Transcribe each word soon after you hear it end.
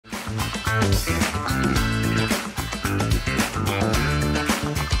How's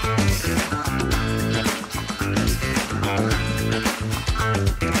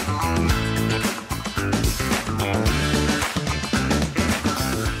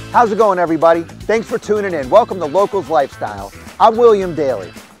it going, everybody? Thanks for tuning in. Welcome to Locals Lifestyle. I'm William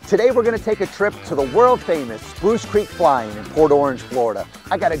Daly. Today we're going to take a trip to the world famous Spruce Creek Fly-In in Port Orange, Florida.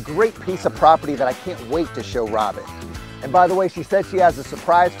 I got a great piece of property that I can't wait to show Robin. And by the way, she said she has a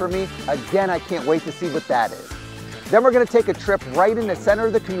surprise for me. Again, I can't wait to see what that is. Then we're going to take a trip right in the center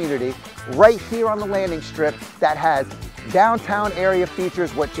of the community, right here on the landing strip that has downtown area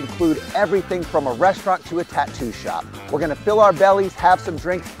features, which include everything from a restaurant to a tattoo shop. We're going to fill our bellies, have some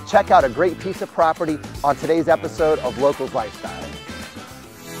drinks, check out a great piece of property on today's episode of Locals Lifestyle.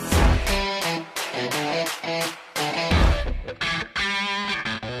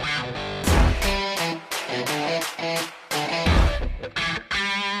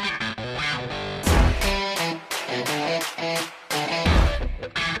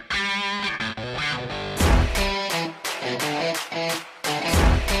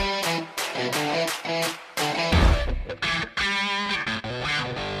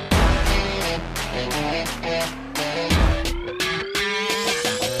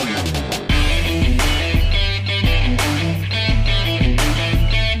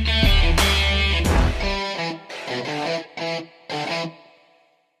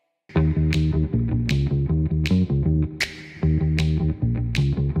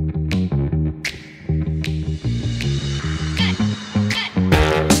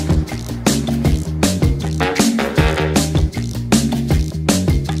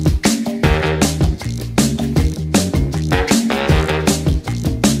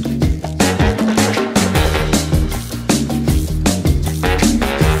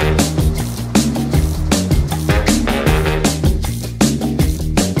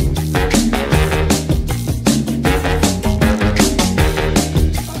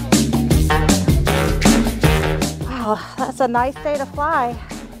 That's a nice day to fly.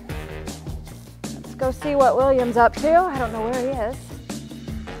 Let's go see what William's up to. I don't know where he is.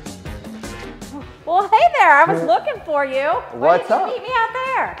 Well, hey there, I was looking for you. What's up? Why didn't you meet me out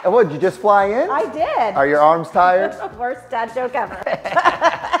there? And what, did you just fly in? I did. Are your arms tired? Worst dad joke ever.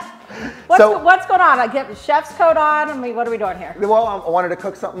 What's going on? I get the chef's coat on. I mean, what are we doing here? Well, I wanted to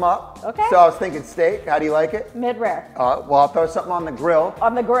cook something up. Okay. So I was thinking steak. How do you like it? Mid-rare. Well, I'll throw something on the grill.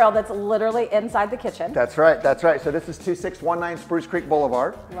 On the grill that's literally inside the kitchen. That's right, that's right. So this is 2619 Spruce Creek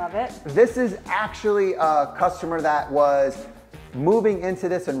Boulevard. Love it. This is actually a customer that was moving into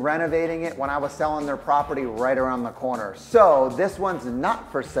this and renovating it when I was selling their property right around the corner. So this one's not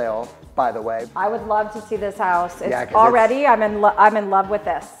for sale, by the way. I would love to see this house. I'm in love with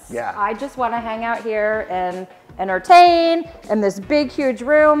this. Yeah. I just want to hang out here and entertain in this big, huge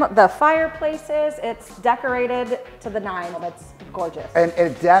room. The fireplaces, it's decorated to the nine. It's gorgeous. And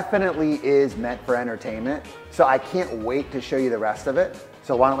it definitely is meant for entertainment. So I can't wait to show you the rest of it.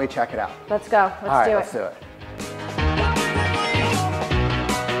 So why don't we check it out? Let's go. Let's do it.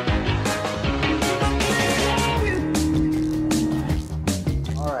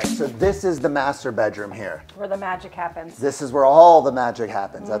 So this is the master bedroom here. Where the magic happens. This is where all the magic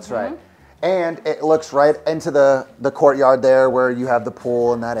happens, that's right. And it looks right into the courtyard there where you have the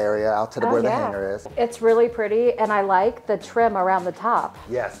pool in that area out to where the hangar is. It's really pretty, and I like the trim around the top.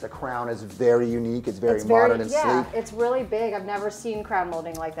 Yes, the crown is very unique. It's very modern and sleek. It's really big. I've never seen crown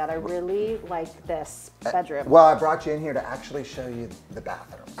molding like that. I really like this bedroom. Well, I brought you in here to actually show you the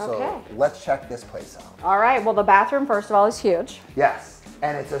bathroom. Okay. So let's check this place out. All right, well, the bathroom, first of all, is huge. Yes.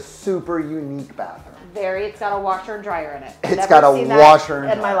 And it's a super unique bathroom. It's got a washer and dryer in it. It's got a washer and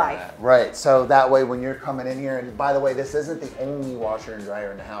dryer in my life. Right, so that way when you're coming in here, and by the way, this isn't the only washer and dryer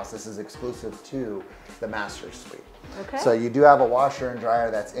in the house. This is exclusive to the master suite. Okay. So you do have a washer and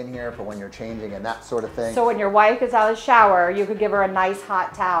dryer that's in here for when you're changing and that sort of thing. So when your wife is out of the shower, you could give her a nice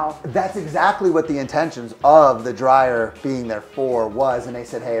hot towel. That's exactly what the intentions of the dryer being there for was. And they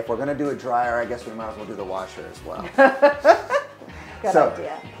said, hey, if we're gonna do a dryer, I guess we might as well do the washer as well. Good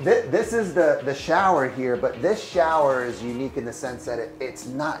idea. This is the shower here, but this shower is unique in the sense that it's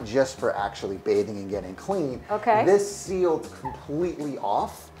not just for actually bathing and getting clean. Okay. This sealed completely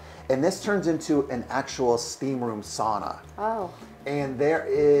off, and this turns into an actual steam room sauna. Oh. And there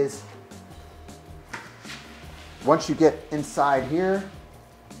is, once you get inside here,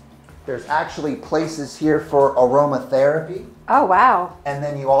 there's actually places here for aromatherapy. Oh, wow. And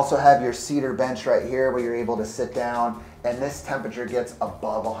then you also have your cedar bench right here where you're able to sit down, and this temperature gets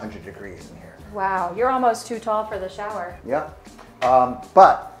above 100 degrees in here. Wow, you're almost too tall for the shower. Yep.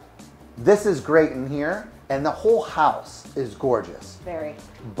 But this is great in here, and the whole house is gorgeous. Very.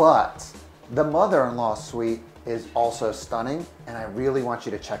 But The mother-in-law suite is also stunning, and I really want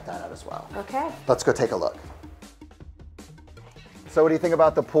you to check that out as well. Okay. Let's go take a look. So what do you think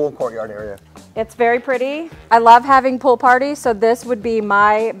about the pool courtyard area? It's very pretty. I love having pool parties, so this would be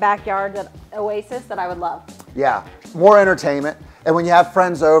my backyard oasis that I would love. Yeah, more entertainment. And when you have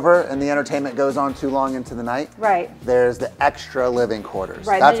friends over and the entertainment goes on too long into the night, right, there's the extra living quarters.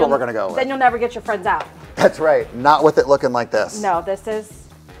 Right. That's what we're gonna go with. Then you'll never get your friends out. That's right, not with it looking like this. No, this is,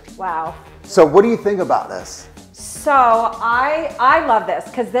 wow. So what do you think about this? So I love this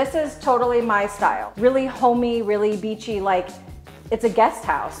because this is totally my style. Really homey, really beachy, like it's a guest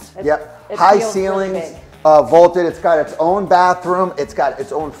house. Yep, high ceilings, really vaulted. It's got its own bathroom. It's got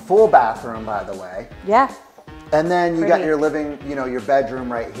its own full bathroom, by the way. Yeah. And then you got your living, your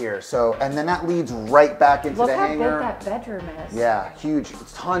bedroom right here. So, and then that leads right back into the hangar. Look how big that bedroom is. Yeah, huge.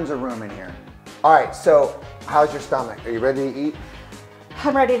 It's tons of room in here. All right, so how's your stomach? Are you ready to eat?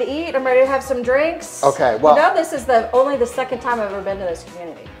 I'm ready to eat. I'm ready to have some drinks. Okay, well. This is only the second time I've ever been to this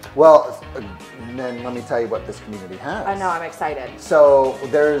community. Well, then let me tell you what this community has. I know, I'm excited. So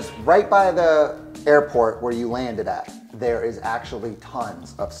there's right by the airport where you landed at, there is actually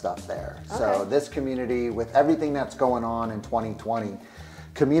tons of stuff there. Okay. So this community, with everything that's going on in 2020,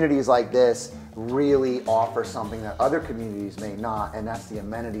 communities like this really offer something that other communities may not, and that's the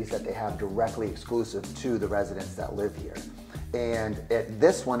amenities that they have directly exclusive to the residents that live here. And at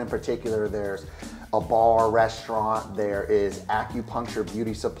this one in particular, there's a bar, restaurant, there is acupuncture,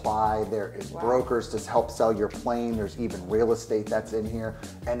 beauty supply, there is brokers to help sell your plane, there's even real estate that's in here,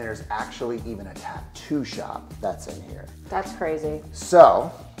 and there's actually even a tattoo shop that's in here. That's crazy.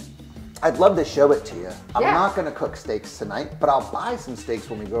 So, I'd love to show it to you. I'm not gonna cook steaks tonight, but I'll buy some steaks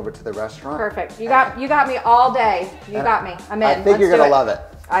when we go over to the restaurant. Perfect. You got me all day. You got me. I'm in. I think you're gonna love it.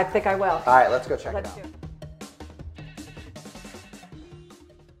 I think I will. All right, let's go check it out.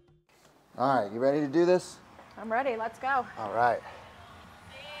 All right, you ready to do this? I'm ready, let's go. All right.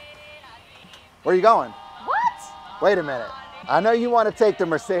 Where are you going? What? Wait a minute. I know you want to take the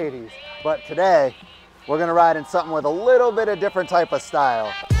Mercedes, but today we're gonna ride in something with a little bit of different type of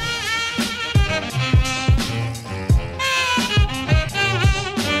style.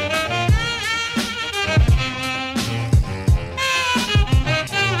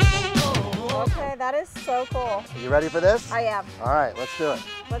 Okay, that is so cool. Are you ready for this? I am. All right, let's do it.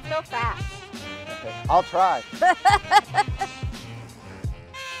 Let's go fast. Okay, I'll try.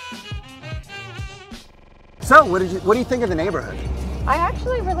 So, what do you think of the neighborhood? I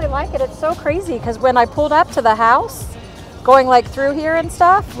actually really like it. It's so crazy because when I pulled up to the house, going like through here and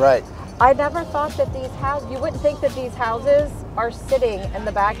stuff, right? I never thought that these houses, you wouldn't think that these houses are sitting in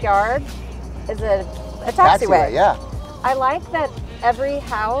the backyard as a taxiway. Yeah. I like that every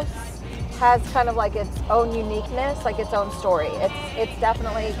house has kind of like its own uniqueness, like its own story. It's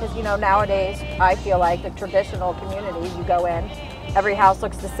definitely, because nowadays I feel like the traditional community, you go in, every house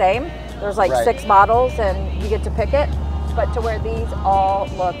looks the same. There's like 6 models and you get to pick it, but to where these all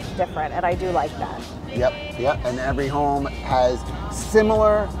look different, and I do like that. Yep, and every home has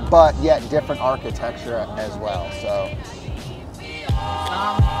similar but yet different architecture as well, so.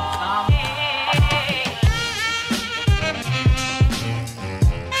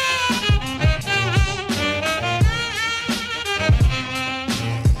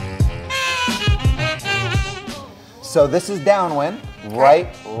 So this is downwind, right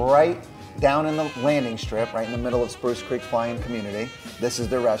down in the landing strip, right in the middle of Spruce Creek Fly-In community. This is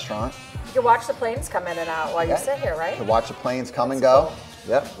their restaurant. You can watch the planes come in and out while you sit here, right? You can watch the planes come and go. Cool.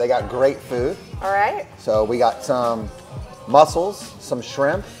 Yep, they got great food. All right. So we got some mussels, some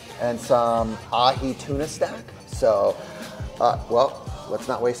shrimp, and some ahi tuna stack. So, well, let's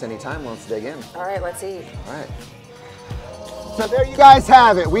not waste any time. Let's dig in. All right, let's eat. All right. So there you guys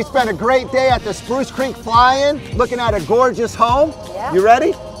have it. We spent a great day at the Spruce Creek Fly-In, looking at a gorgeous home. Yeah. You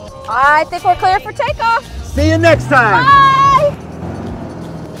ready? I think we're clear for takeoff. See you next time. Bye.